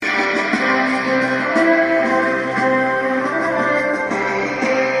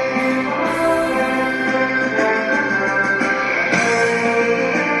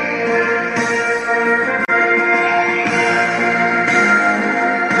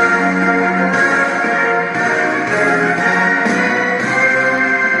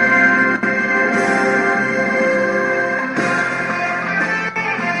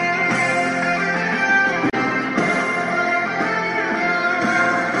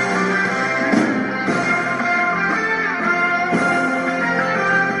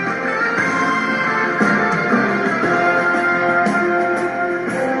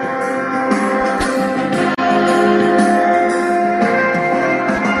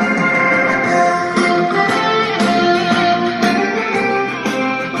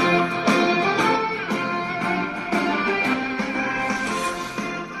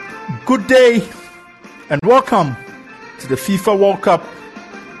day and welcome to the FIFA World Cup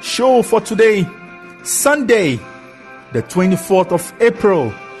show for today, Sunday, the 24th of April,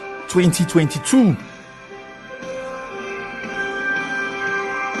 2022.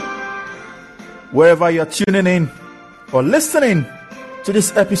 Wherever you're tuning in or listening to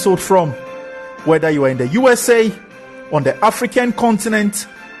this episode from, whether you are in the USA, on the African continent,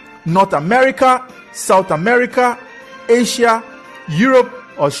 North America, South America, Asia, Europe,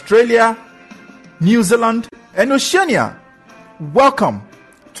 Australia, New Zealand, and Oceania, welcome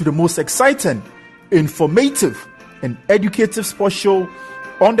to the most exciting, informative, and educative sports show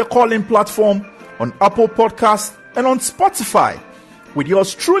on the call-in platform, on Apple Podcasts, and on Spotify, with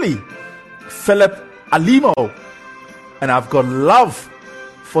yours truly, Philip Alimo, and I've got love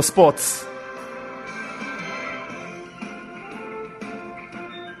for sports.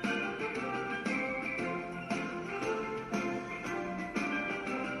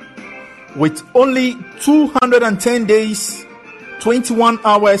 With only 210 days, 21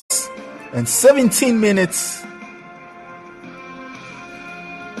 hours, and 17 minutes,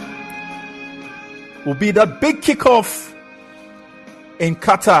 will be that big kickoff in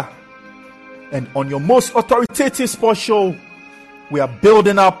Qatar. And on your most authoritative sports show, we are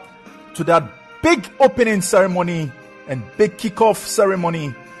building up to that big opening ceremony and big kickoff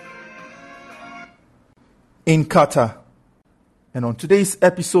ceremony in Qatar. And on today's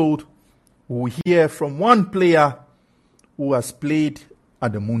episode, we'll hear from one player who has played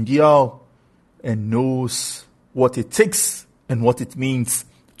at the Mundial and knows what it takes and what it means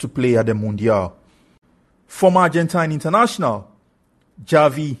to play at the Mundial. Former Argentine international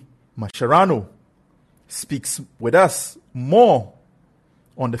Javier Mascherano speaks with us more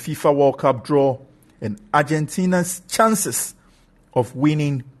on the FIFA World Cup draw and Argentina's chances of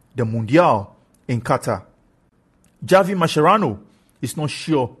winning the Mundial in Qatar. Javier Mascherano is not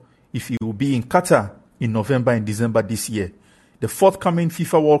sure if he will be in Qatar in November and December this year. The forthcoming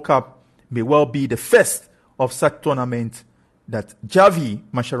FIFA World Cup may well be the first of such tournament that Javier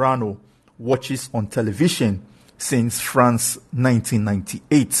Mascherano watches on television since France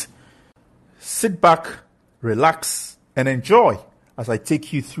 1998. Sit back, relax, and enjoy as I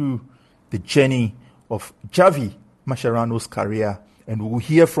take you through the journey of Javier Mascherano's career, and we'll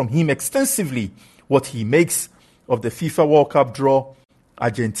hear from him extensively what he makes of the FIFA World Cup draw,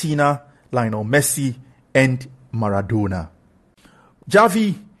 Argentina, Lionel Messi, and Maradona.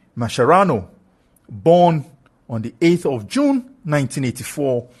 Javier Mascherano, born on the 8th of June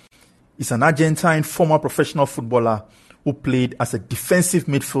 1984, is an Argentine former professional footballer who played as a defensive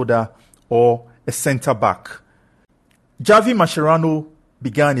midfielder or a centre-back. Javier Mascherano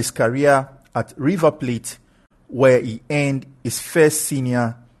began his career at River Plate, where he earned his first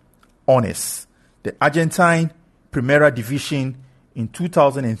senior honors, the Argentine Primera Division, in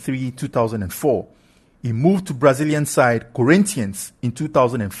 2003-2004. He moved to Brazilian side Corinthians in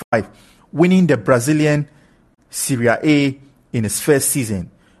 2005, winning the Brazilian Serie A in his first season.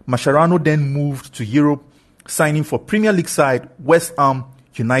 Mascherano then moved to Europe, signing for Premier League side West Ham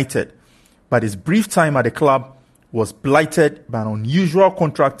United. But his brief time at the club was blighted by unusual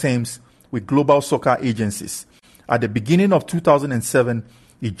contract terms with global soccer agencies. At the beginning of 2007,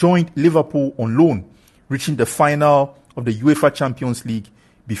 he joined Liverpool on loan, reaching the final of the UEFA Champions League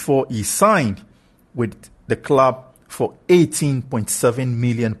before he signed with the club for £18.7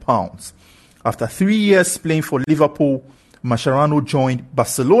 million. After 3 years playing for Liverpool, Mascherano joined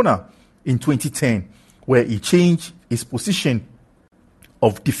Barcelona in 2010, where he changed his position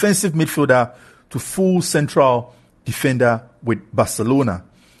of defensive midfielder to full central defender with Barcelona.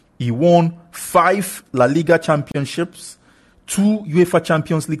 He won 5 La Liga championships, 2 UEFA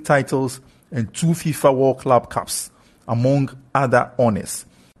Champions League titles, and 2 FIFA World Club Cups, among other honors.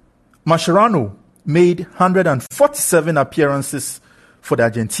 Mascherano made 147 appearances for the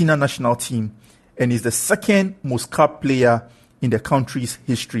Argentina national team and is the second most capped player in the country's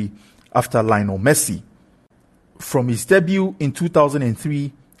history after Lionel Messi. From his debut in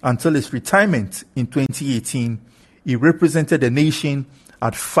 2003 until his retirement in 2018, he represented the nation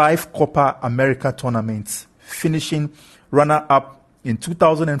at 5 Copa America tournaments, finishing runner-up in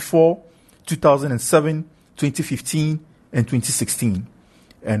 2004, 2007, 2015, and 2016,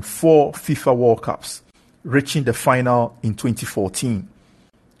 and 4 FIFA World Cups, reaching the final in 2014.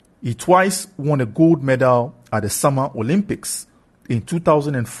 He twice won a gold medal at the Summer Olympics in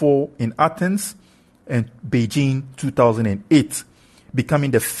 2004 in Athens and Beijing 2008,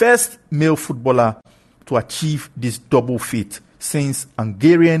 becoming the first male footballer to achieve this double feat since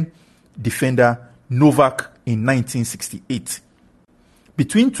Hungarian defender Novak in 1968.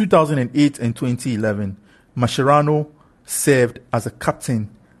 Between 2008 and 2011, Mascherano served as a captain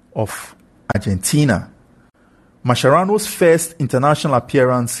of Argentina. Mascherano's first international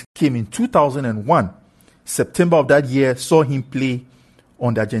appearance came in 2001. September of that year saw him play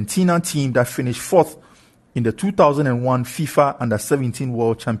on the Argentina team that finished fourth in the 2001 FIFA Under-17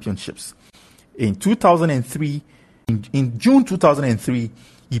 World Championships. In June 2003,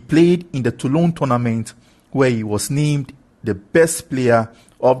 he played in the Toulon tournament where he was named the best player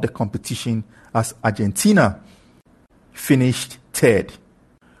of the competition as Argentina finished third.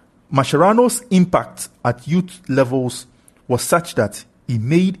 Mascherano's impact at youth levels was such that he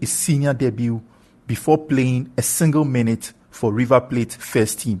made his senior debut before playing a single minute for River Plate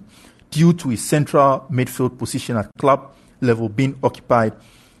first team due to his central midfield position at club level being occupied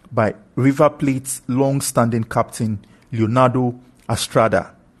by River Plate's long-standing captain Leonardo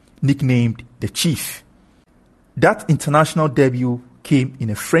Estrada, nicknamed the Chief. That international debut came in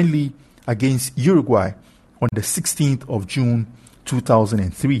a friendly against Uruguay on the 16th of June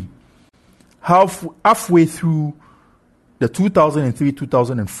 2003. Halfway through the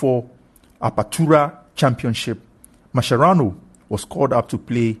 2003-2004 Apertura Championship, Mascherano was called up to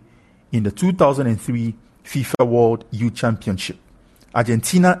play in the 2003 FIFA World Youth Championship.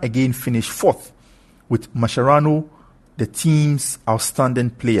 Argentina again finished fourth, with Mascherano the team's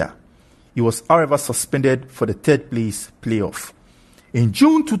outstanding player. He was, however, suspended for the third place playoff. In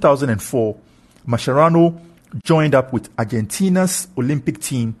June 2004, Mascherano joined up with Argentina's Olympic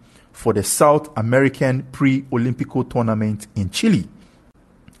team for the South American Pre-Olympico tournament in Chile.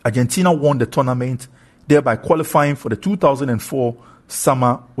 Argentina won the tournament, thereby qualifying for the 2004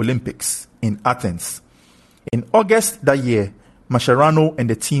 Summer Olympics in Athens. In August that year, Mascherano and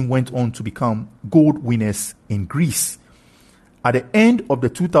the team went on to become gold winners in Greece. At the end of the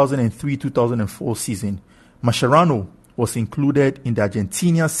 2003-2004 season, Mascherano was included in the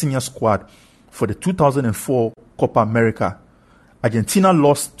Argentina senior squad for the 2004 Copa America. Argentina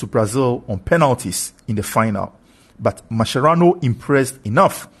lost to Brazil on penalties in the final, but Mascherano impressed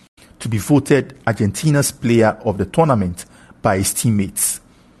enough to be voted Argentina's player of the tournament by his teammates.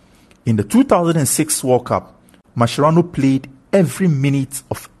 In the 2006 World Cup, Mascherano played every minute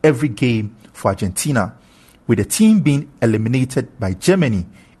of every game for Argentina, with the team being eliminated by Germany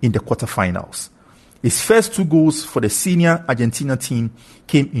in the quarterfinals. His first two goals for the senior Argentina team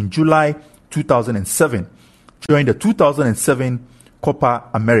came in July 2007 during the 2007 Copa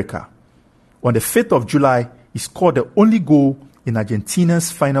America. On the 5th of July, he scored the only goal in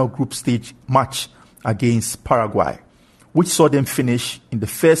Argentina's final group stage match against Paraguay, which saw them finish in the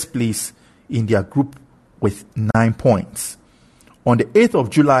first place in their group with 9 points. On the 8th of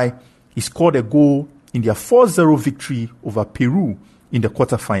July, he scored a goal in their 4-0 victory over Peru in the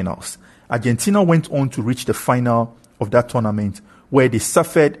quarterfinals. Argentina went on to reach the final of that tournament, where they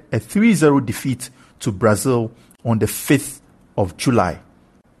suffered a 3-0 defeat to Brazil on the 5th of July.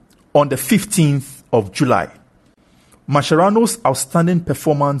 On the 15th of July, Mascherano's outstanding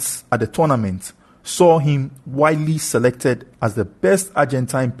performance at the tournament saw him widely selected as the best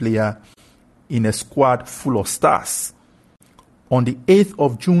Argentine player in a squad full of stars. On the 8th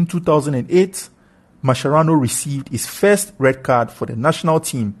of June 2008, Mascherano received his first red card for the national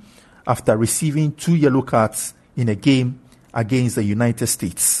team after receiving 2 yellow cards in a game against the United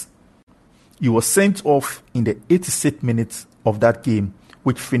States. He was sent off in the 86th minute of that game,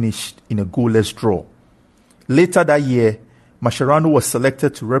 which finished in a goalless draw. Later that year, Mascherano was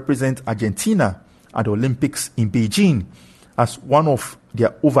selected to represent Argentina at the Olympics in Beijing as one of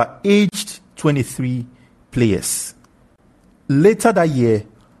their overaged 23 players. Later that year,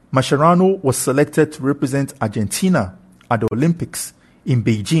 Mascherano was selected to represent Argentina at the Olympics in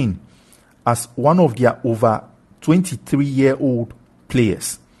Beijing as one of their over 23-year-old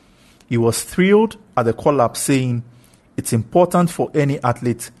players. He was thrilled at the call-up, saying, "It's important for any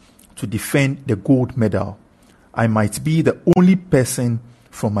athlete to defend the gold medal. I might be the only person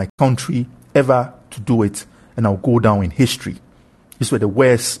from my country ever to do it, and I'll go down in history." These were the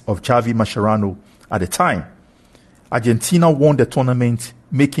words of Javier Mascherano at the time. Argentina won the tournament,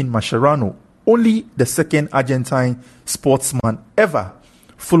 making Mascherano only the second Argentine sportsman ever,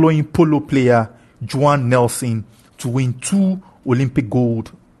 following polo player Juan Nelson, to win 2 Olympic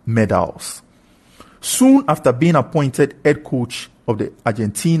gold medals. Soon after being appointed head coach of the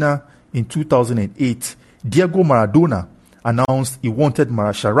Argentina in 2008, Diego Maradona announced he wanted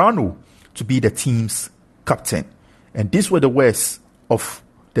Mascherano to be the team's captain. And these were the words of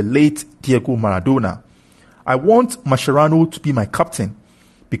the late Diego Maradona: "I want Mascherano to be my captain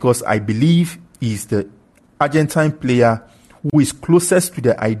because I believe he is the Argentine player who is closest to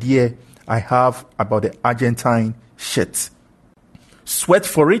the idea I have about the Argentine shirt. Sweat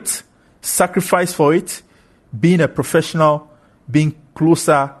for it, sacrifice for it, being a professional, being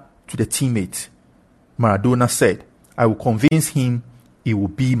closer to the teammate. Maradona said, "I will convince him he will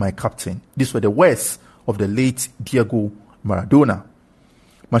be my captain." These were the words of the late Diego Maradona.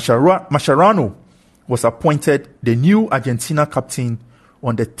 Mascherano was appointed the new Argentina captain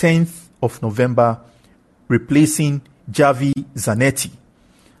on the 10th of November, replacing Javier Zanetti.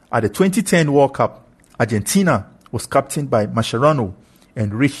 At the 2010 World Cup, Argentina was captained by Mascherano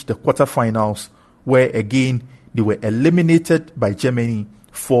and reached the quarterfinals, where again they were eliminated by Germany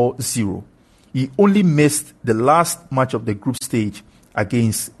 4-0. He only missed the last match of the group stage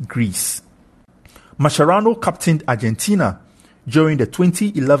against Greece. Mascherano captained Argentina during the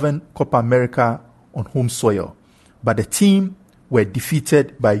 2011 Copa America on home soil, but the team were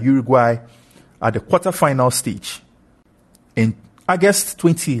defeated by Uruguay at the quarterfinal stage. In August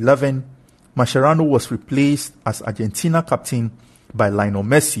 2011, Mascherano was replaced as Argentina captain by Lionel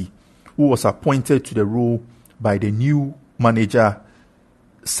Messi, who was appointed to the role by the new manager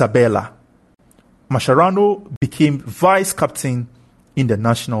Sabella. Mascherano became vice captain in the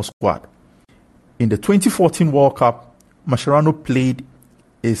national squad. In the 2014 World Cup, Mascherano played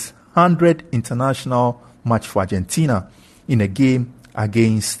his 100th international match for Argentina in a game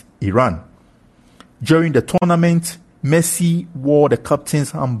against Iran. During the tournament, Messi wore the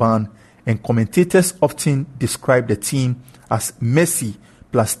captain's armband, and commentators often described the team as Messi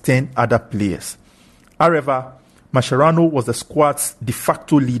plus 10 other players. However, Mascherano was the squad's de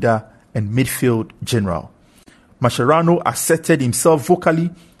facto leader and midfield general. Mascherano asserted himself vocally,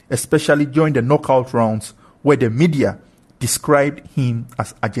 especially during the knockout rounds, where the media described him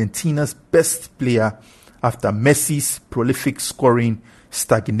as Argentina's best player after Messi's prolific scoring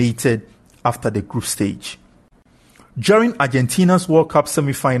stagnated after the group stage. During Argentina's World Cup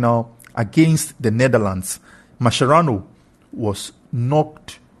semi-final against the Netherlands, Mascherano was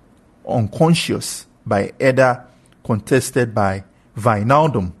knocked unconscious by a header contested by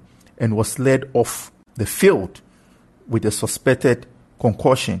Wijnaldum and was led off the field with a suspected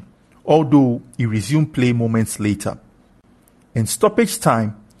concussion, although he resumed play moments later. In stoppage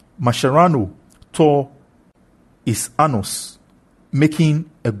time, Mascherano tore his anus, making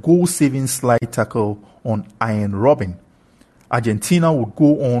a goal-saving slide tackle on Ian Robin. Argentina would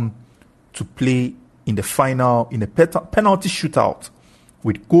go on to play in the final in a penalty shootout,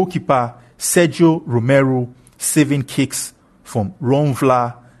 with goalkeeper Sergio Romero saving kicks from Ron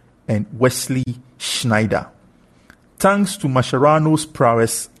Vlaar and Wesley Schneider. Thanks to Mascherano's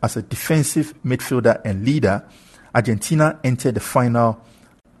prowess as a defensive midfielder and leader, Argentina entered the final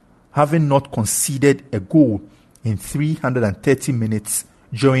having not conceded a goal in 330 minutes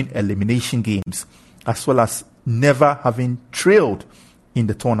during elimination games, as well as never having trailed in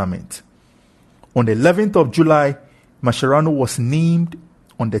the tournament. On the 11th of July, Mascherano was named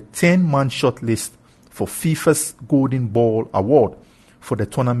on the 10-man shortlist for FIFA's Golden Ball Award for the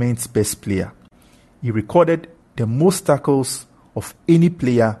tournament's best player. He recorded the most tackles of any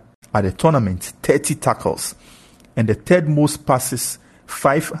player at the tournament, 30 tackles, and the third most passes,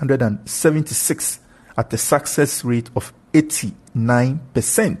 576, at a success rate of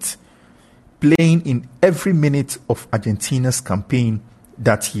 89%, playing in every minute of Argentina's campaign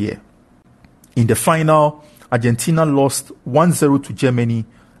that year. In the final, Argentina lost 1-0 to Germany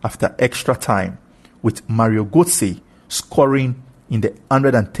after extra time, with Mario Götze scoring in the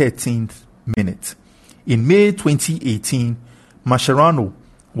 113th minute. In May 2018, Mascherano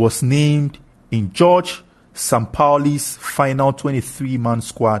was named in George Sampaoli's final 23-man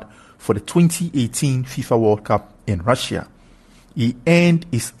squad for the 2018 FIFA World Cup in Russia. He earned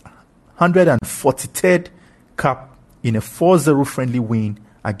his 143rd cap in a 4-0 friendly win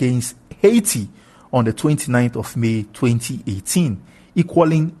against Haiti on the 29th of May 2018,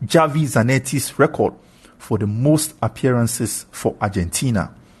 equaling Javier Zanetti's record for the most appearances for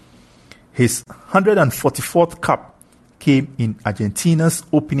Argentina. His 144th cap came in Argentina's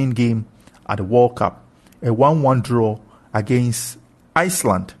opening game at the World Cup, a 1-1 draw against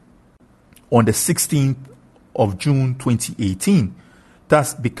Iceland on the 16th of June 2018,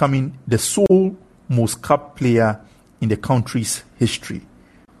 thus becoming the sole most capped player in the country's history.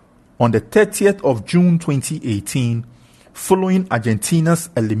 On the 30th of June 2018, following Argentina's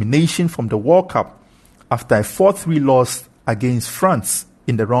elimination from the World Cup after a 4-3 loss against France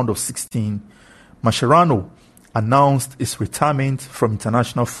in the round of 16, Mascherano announced his retirement from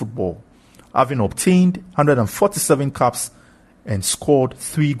international football, having obtained 147 caps and scored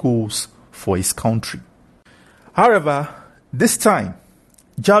 3 goals for his country. However, this time,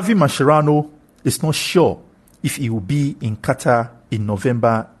 Javier Mascherano is not sure if he will be in Qatar in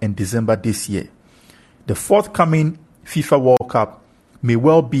November and December this year. The forthcoming FIFA World Cup may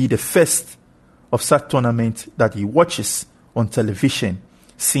well be the first of such tournament that he watches on television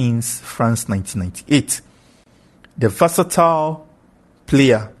since France 1998. The versatile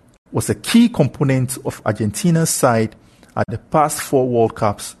player was a key component of Argentina's side at the past 4 World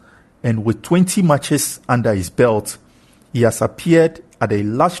Cups, and with 20 matches under his belt, he has appeared at the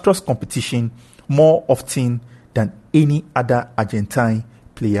illustrious competition more often than any other Argentine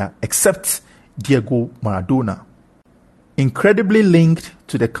player except Diego Maradona. Incredibly linked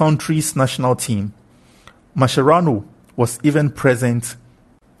to the country's national team, Mascherano was even present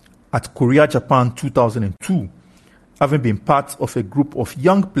at Korea-Japan 2002, having been part of a group of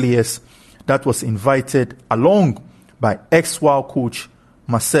young players that was invited along by ex-Wild coach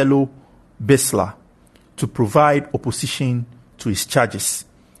Marcelo Bielsa to provide opposition to his charges,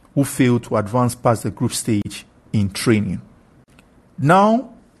 who failed to advance past the group stage in training.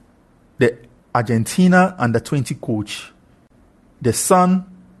 Now, the Argentina under-20 coach, the San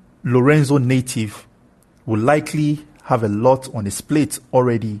Lorenzo native, will likely have a lot on his plate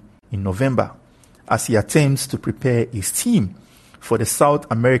already in November as he attempts to prepare his team for the South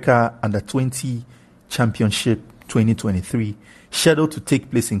America Under-20 Championship 2023, scheduled to take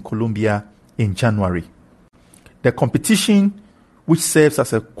place in Colombia in January. The competition, which serves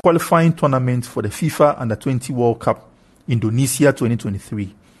as a qualifying tournament for the FIFA Under-20 World Cup Indonesia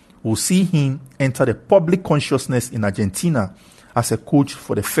 2023, will see him enter the public consciousness in Argentina as a coach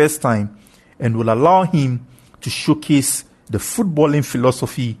for the first time and will allow him to showcase the footballing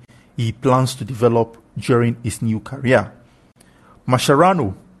philosophy he plans to develop during his new career.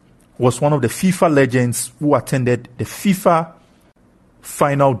 Mascherano was one of the FIFA legends who attended the FIFA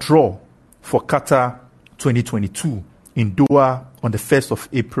final draw for Qatar 2022 in Doha on the 1st of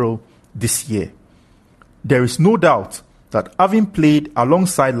April this year. There is no doubt that having played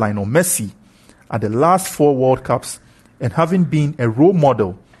alongside Lionel Messi at the last 4 World Cups and having been a role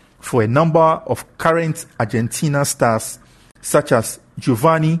model for a number of current Argentina stars such as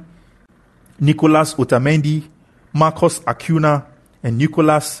Giovanni, Nicolas Otamendi, Marcos Acuna, and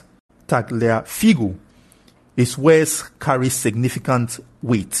Nicolas Tagliafico, his words carry significant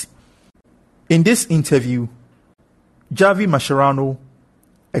weight. In this interview, Javi Mascherano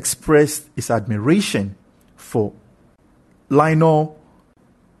expressed his admiration for Lionel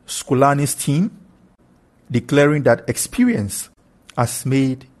Scaloni's team, declaring that experience has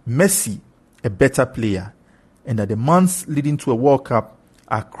made Messi a better player and that the months leading to a World Cup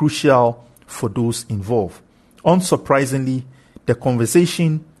are crucial for those involved. Unsurprisingly, the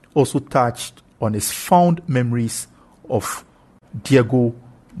conversation also touched on his fond memories of Diego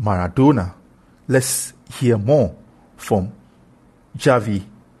Maradona. Let's hear more from Javi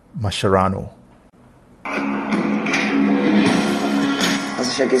Mascherano.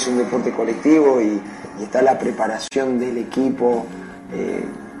 Más allá que es un deporte colectivo y está la preparación del equipo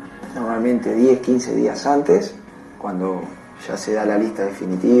normalmente 10-15 días antes, cuando ya se da la lista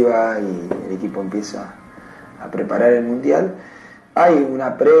definitiva y el equipo empieza a preparar el Mundial. Hay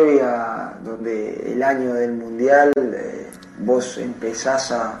una previa donde el año del Mundial vos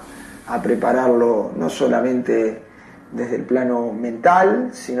empezás a prepararlo no solamente desde el plano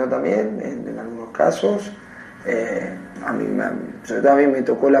mental, sino también en algunos casos. Sobre todo a mí me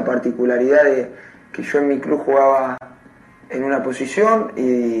tocó la particularidad de que yo en mi club jugaba en una posición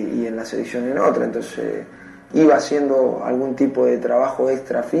y en la selección en otra, entonces iba haciendo algún tipo de trabajo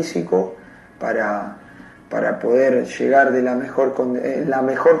extra físico para poder llegar de la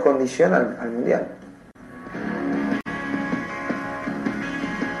mejor condición al Mundial.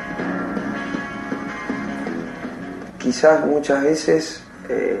 Quizás muchas veces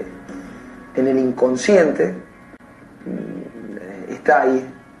en el inconsciente está ahí,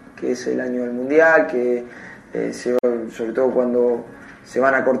 que es el año del Mundial, que sobre todo cuando se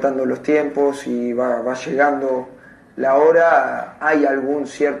van acortando los tiempos y va llegando la hora, hay algún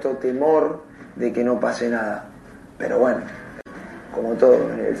cierto temor de que no pase nada. Pero bueno, como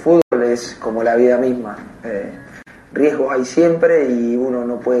todo, el fútbol es como la vida misma. Riesgos hay siempre y uno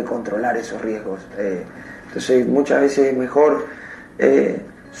no puede controlar esos riesgos. Entonces muchas veces es mejor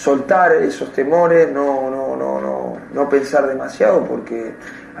soltar esos temores, no pensar demasiado, porque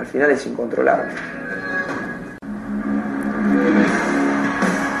al final es incontrolable.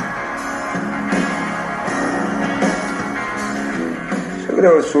 Yo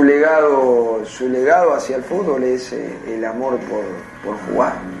creo que su legado hacia el fútbol es el amor por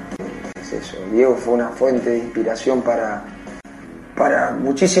jugar. Es eso. Diego fue una fuente de inspiración para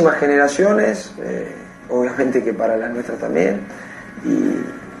muchísimas generaciones, obviamente que para las nuestras también,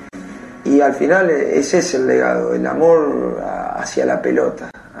 y al final ese es el legado, el amor hacia la pelota,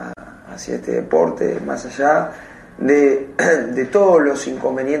 hacia este deporte, más allá de todos los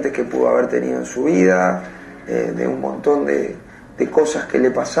inconvenientes que pudo haber tenido en su vida, de un montón de de cosas que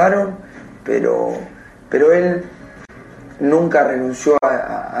le pasaron, pero él nunca renunció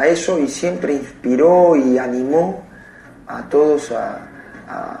a eso y siempre inspiró y animó a todos a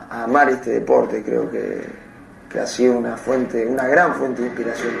amar este deporte. Creo que ha sido una gran fuente de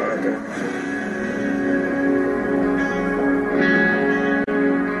inspiración para todos nosotros.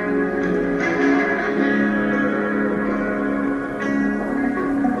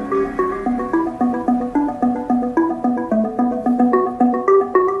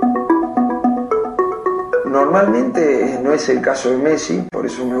 Normalmente no es el caso de Messi, por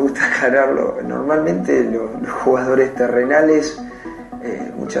eso me gusta aclararlo. Normalmente los jugadores terrenales,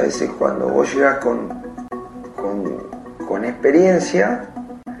 muchas veces cuando vos llegás con experiencia,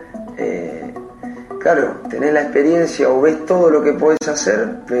 claro, tenés la experiencia o ves todo lo que podés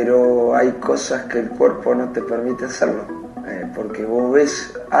hacer, pero hay cosas que el cuerpo no te permite hacerlo, porque vos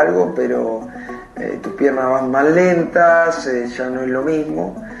ves algo, pero tus piernas van más lentas, ya no es lo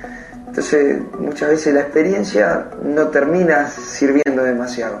mismo. Entonces muchas veces la experiencia no termina sirviendo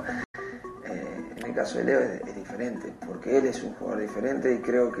demasiado. En el caso de Leo es diferente, porque él es un jugador diferente y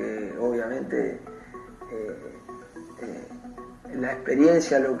creo que obviamente la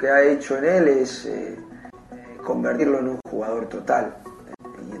experiencia lo que ha hecho en él es convertirlo en un jugador total.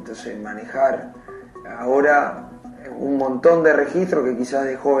 Y entonces manejar ahora un montón de registros que quizás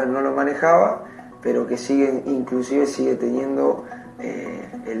de joven no lo manejaba, pero que inclusive sigue teniendo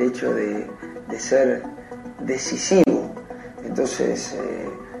el hecho de ser decisivo. Entonces,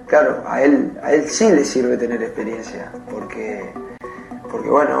 claro, a él sí le sirve tener experiencia, porque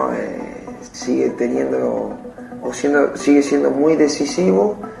bueno, sigue teniendo sigue siendo muy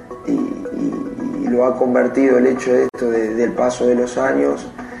decisivo y lo ha convertido el hecho de esto del paso de los años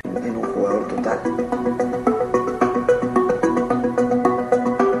en un jugador total.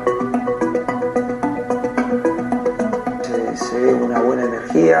 Se ve una buena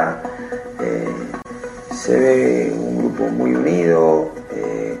energía, se ve un grupo muy unido,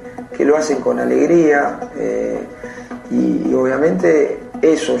 que lo hacen con alegría, y obviamente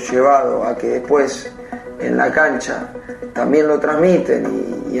eso llevado a que después en la cancha también lo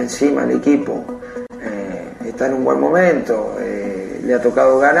transmiten y encima el equipo está en un buen momento, le ha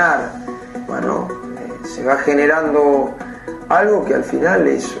tocado ganar, bueno, se va generando algo que al final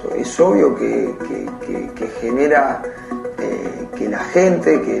es obvio que genera que la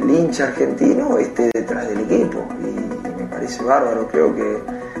gente, que el hincha argentino esté detrás del equipo, y me parece bárbaro. Creo que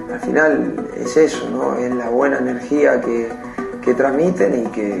al final es eso, ¿no? Es la buena energía que transmiten y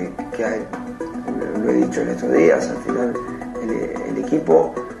que lo he dicho en estos días, al final el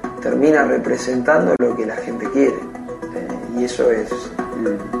equipo termina representando lo que la gente quiere, y eso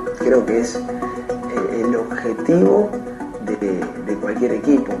creo que es el objetivo de cualquier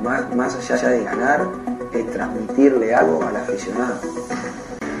equipo, más allá de ganar, es transmitirle algo al aficionado.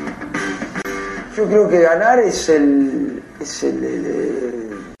 Yo creo que ganar es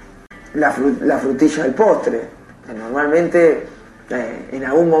la frutilla del postre. Normalmente en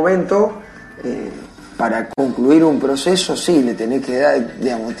algún momento, para concluir un proceso, sí, le tenés que dar,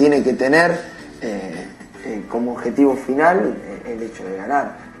 digamos, tiene que tener como objetivo final el hecho de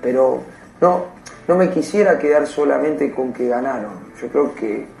ganar, pero no me quisiera quedar solamente con que ganaron. Yo creo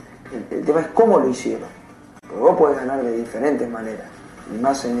que el tema es cómo lo hicieron, porque vos podés ganar de diferentes maneras, y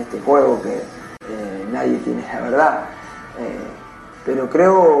más en este juego que nadie tiene la verdad,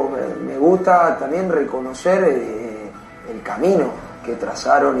 pero me gusta también reconocer el camino que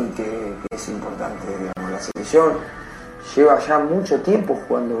trazaron y que es importante. Digamos, la selección lleva ya mucho tiempo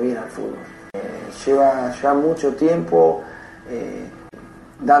jugando bien al fútbol, lleva ya mucho tiempo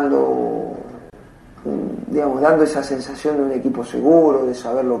dando esa sensación de un equipo seguro, de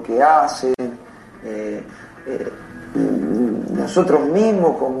saber lo que hacen. Nosotros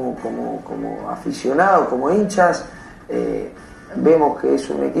mismos como aficionados, como hinchas, vemos que es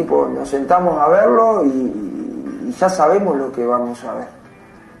un equipo, nos sentamos a verlo y ya sabemos lo que vamos a ver.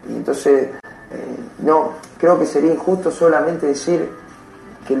 Y entonces no creo que sería injusto solamente decir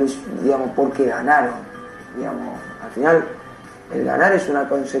que porque ganaron. Al final el ganar es una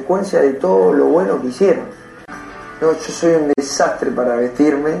consecuencia de todo lo bueno que hicieron. Yo soy un desastre para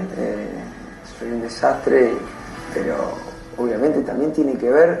vestirme, soy un desastre, pero obviamente también tiene que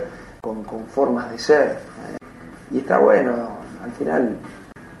ver con formas de ser, y está bueno. Al final,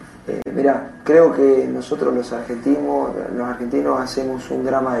 mirá, creo que nosotros los argentinos hacemos un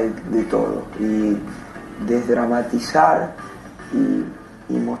drama de todo, y desdramatizar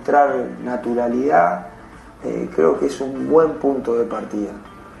y mostrar naturalidad, creo que es un buen punto de partida.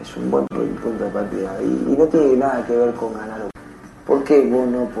 Es un buen punto de partida, y no tiene nada que ver con ganar. ¿Por qué vos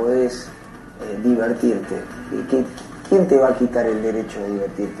no podés divertirte? ¿quién te va a quitar el derecho de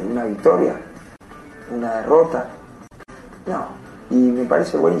divertirte? ¿Una victoria? ¿Una derrota? No, y me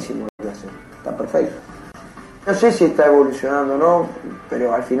parece buenísimo lo que hace, está perfecto. No sé si está evolucionando o no,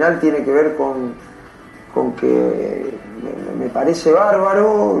 pero al final tiene que ver con que me parece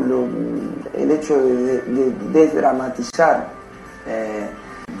bárbaro el hecho de desdramatizar.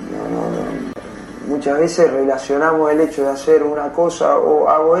 Muchas veces relacionamos el hecho de hacer una cosa o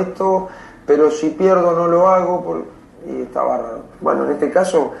hago esto, pero si pierdo no lo hago y está bárbaro. Bueno, en este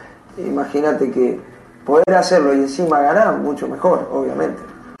caso, imagínate que poder hacerlo y encima ganar, mucho mejor, obviamente.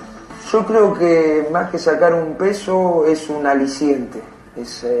 Yo creo que más que sacar un peso es un aliciente.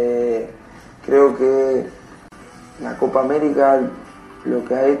 Creo que la Copa América lo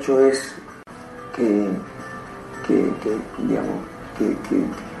que ha hecho es que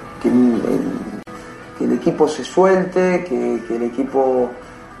el equipo se suelte, que el equipo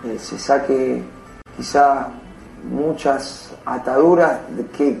se saque quizá muchas ataduras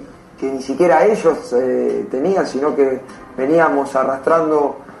que ni siquiera ellos tenían, sino que veníamos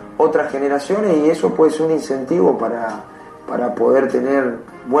arrastrando otras generaciones, y eso puede ser un incentivo para poder tener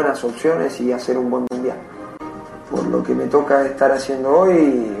buenas opciones y hacer un buen mundial. Por lo que me toca estar haciendo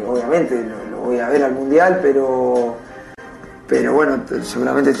hoy, obviamente lo voy a ver al mundial, pero bueno,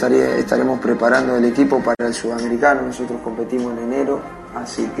 seguramente estaremos preparando el equipo para el sudamericano. Nosotros competimos en enero,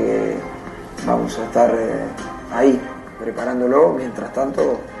 así que vamos a estar ahí preparándolo. Mientras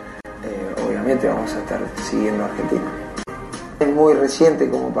tanto, obviamente vamos a estar siguiendo a Argentina. Es muy reciente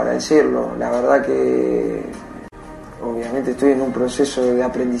como para decirlo, la verdad que obviamente estoy en un proceso de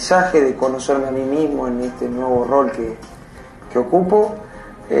aprendizaje, de conocerme a mí mismo en este nuevo rol que ocupo.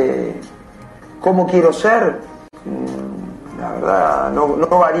 ¿Cómo quiero ser? La verdad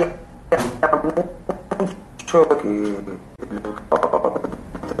no varía mucho, que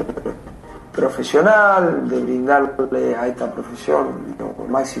profesional, de brindarle a esta profesión lo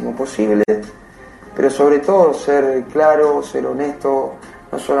máximo posible, pero sobre todo ser claro, ser honesto,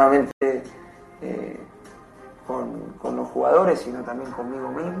 no solamente con los jugadores, sino también conmigo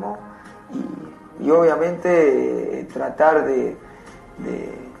mismo, y obviamente tratar de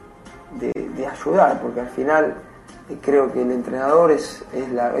ayudar, porque al final creo que el entrenador es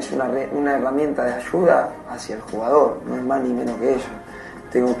una herramienta de ayuda hacia el jugador, no es más ni menos que ello.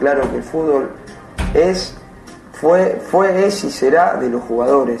 Tengo claro que el fútbol fue, es y será de los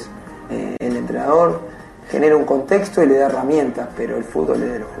jugadores. El entrenador genera un contexto y le da herramientas, pero el fútbol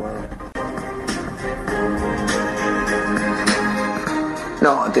es de los jugadores.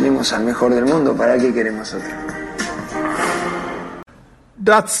 No, tenemos al mejor del mundo, ¿para qué queremos otro?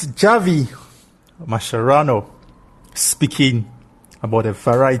 That's Javi Mascherano speaking about a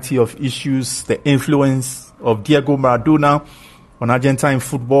variety of issues, the influence of Diego Maradona on Argentine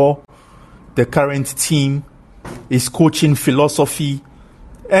football, the current team, his coaching philosophy,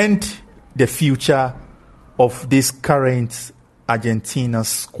 and the future of this current Argentina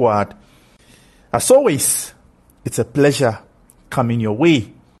squad. As always, it's a pleasure coming your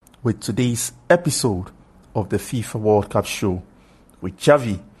way with today's episode of the FIFA World Cup show with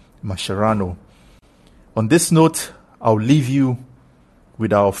Javi Mascherano. On this note, I'll leave you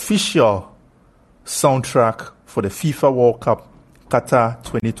with our official soundtrack for the FIFA World Cup Qatar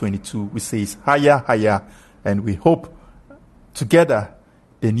 2022, which says higher, higher, and we hope together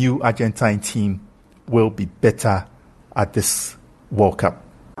the new Argentine team will be better at this World Cup.